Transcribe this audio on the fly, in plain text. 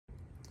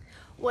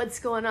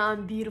What's going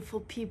on, beautiful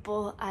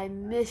people? I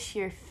miss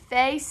your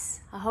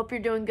face. I hope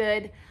you're doing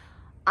good.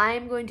 I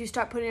am going to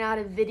start putting out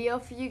a video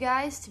for you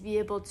guys to be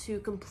able to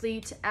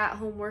complete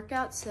at-home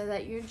workouts so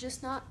that you're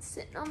just not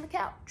sitting on the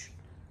couch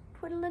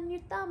twiddling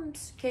your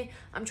thumbs. Okay,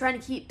 I'm trying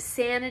to keep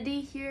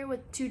sanity here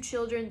with 2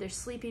 children. They're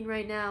sleeping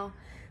right now,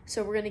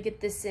 so we're gonna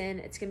get this in.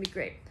 It's gonna be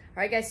great. All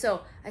right, guys,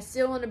 so I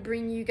still want to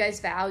bring you guys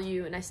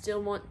value, and I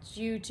still want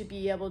you to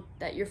be able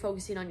that you're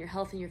focusing on your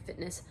health and your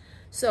fitness.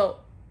 So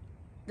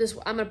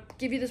I'm gonna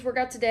give you this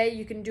workout today.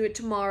 You can do it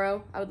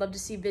tomorrow. I would love to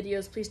see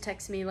videos. Please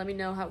text me, let me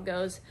know how it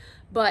goes.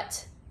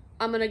 But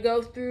I'm gonna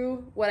go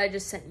through what I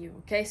just sent you,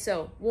 okay?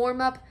 So warm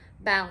up,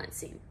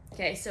 balancing.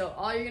 Okay, so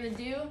all you're gonna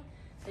do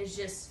is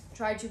just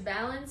try to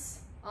balance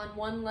on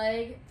one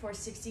leg for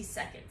 60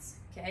 seconds,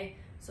 okay?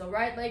 So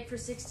right leg for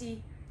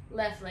 60,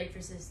 left leg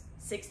for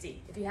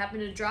 60. If you happen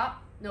to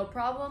drop, no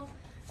problem.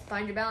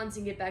 Find your balance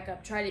and get back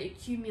up. Try to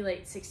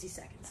accumulate 60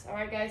 seconds, all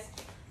right, guys?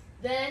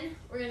 Then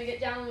we're gonna get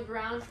down on the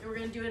ground and we're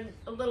gonna do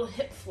a little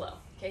hip flow.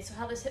 Okay, so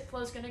how this hip flow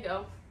is gonna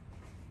go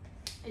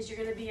is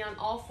you're gonna be on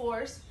all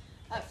fours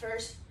at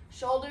first,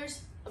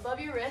 shoulders above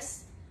your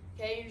wrists.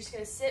 Okay, you're just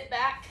gonna sit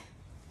back,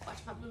 watch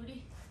my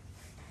booty.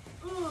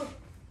 Ooh.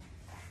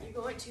 You're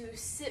going to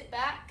sit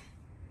back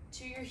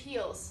to your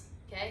heels,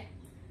 okay?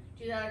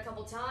 Do that a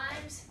couple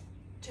times,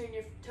 turn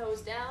your toes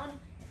down,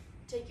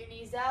 take your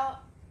knees out,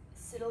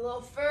 sit a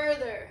little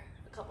further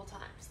a couple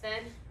times.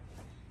 Then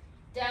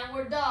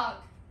downward dog.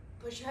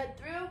 Push your head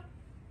through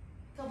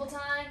a couple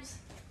times,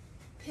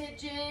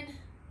 pigeon,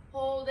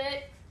 hold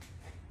it,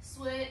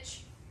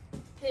 switch,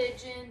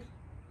 pigeon,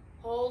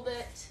 hold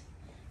it.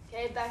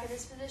 Okay, back in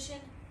this position,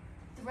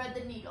 thread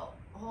the needle,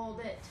 hold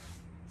it,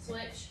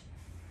 switch,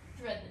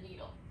 thread the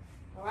needle.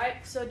 All right,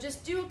 so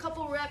just do a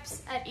couple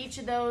reps at each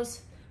of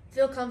those,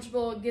 feel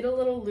comfortable, get a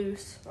little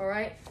loose, all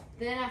right?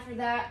 Then after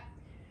that,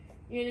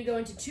 you're gonna go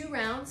into 2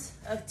 rounds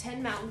of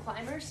 10 mountain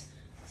climbers.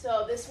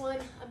 So this one,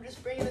 I'm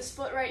just bringing this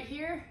foot right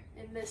here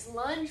in this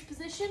lunge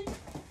position,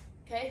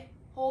 okay?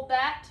 Hold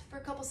that for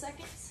a couple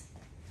seconds,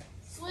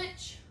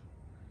 switch,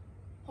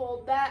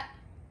 hold that,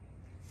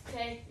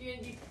 okay? You're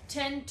gonna do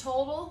 10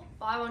 total,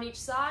 5 on each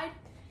side,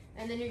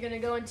 and then you're gonna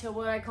go into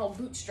what I call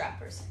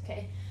BootStrappers,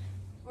 okay?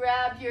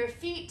 Grab your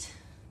feet,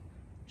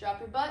 drop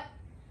your butt,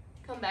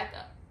 come back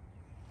up.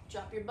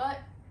 Drop your butt,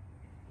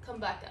 come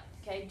back up,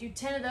 okay? Do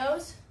 10 of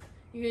those.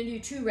 You're gonna do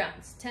 2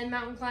 rounds, 10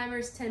 mountain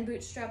climbers, 10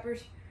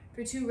 BootStrappers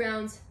for 2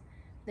 rounds.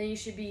 Then you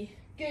should be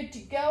good to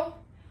go.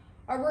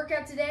 Our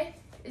workout today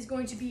is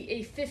going to be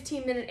a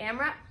 15-minute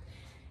AMRAP,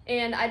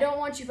 and I don't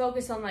want you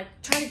focused on like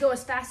trying to go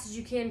as fast as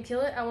you can,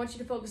 kill it. I want you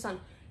to focus on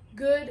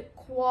good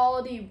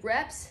quality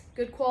reps,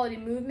 good quality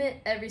movement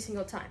every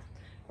single time.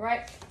 All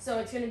right, so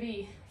it's gonna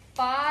be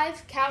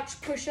 5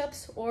 couch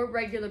push-ups or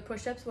regular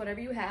push-ups,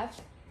 whatever you have,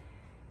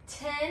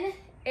 10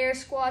 air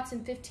squats,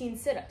 and 15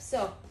 sit-ups.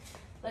 So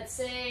let's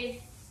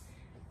say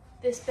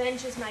this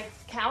bench is my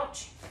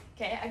couch.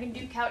 Okay, I can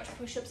do couch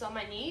push-ups on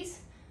my knees.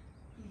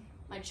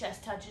 My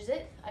chest touches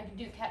it. I can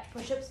do couch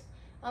push-ups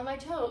on my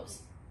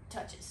toes,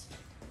 touches.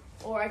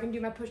 Or I can do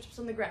my push-ups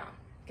on the ground.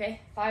 Okay,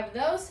 5 of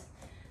those,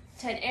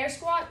 10 air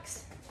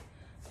squats.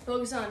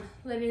 Focus on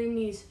letting the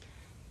knees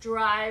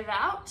drive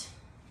out.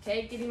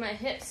 Okay, getting my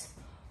hips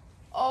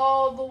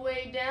all the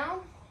way down,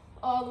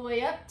 all the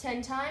way up,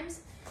 10 times.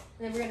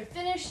 And then we're gonna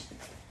finish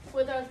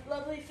with our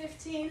lovely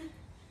 15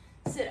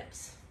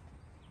 sit-ups.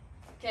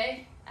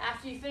 Okay,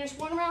 after you finish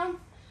one round,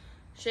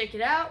 shake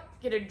it out,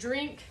 get a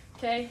drink,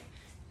 okay?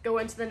 Go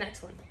into the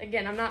next one.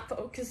 Again, I'm not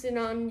focusing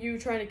on you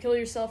trying to kill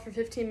yourself for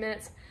 15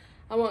 minutes.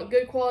 I want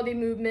good quality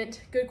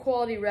movement, good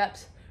quality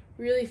reps.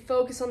 Really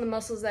focus on the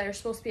muscles that are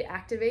supposed to be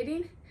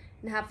activating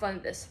and have fun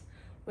with this.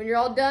 When you're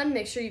all done,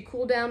 make sure you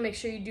cool down, make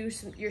sure you do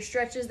your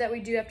stretches that we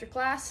do after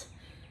class.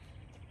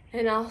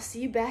 And I'll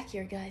see you back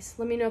here, guys.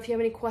 Let me know if you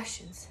have any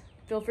questions.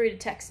 Feel free to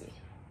text me.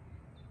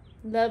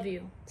 Love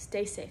you.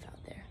 Stay safe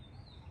out there.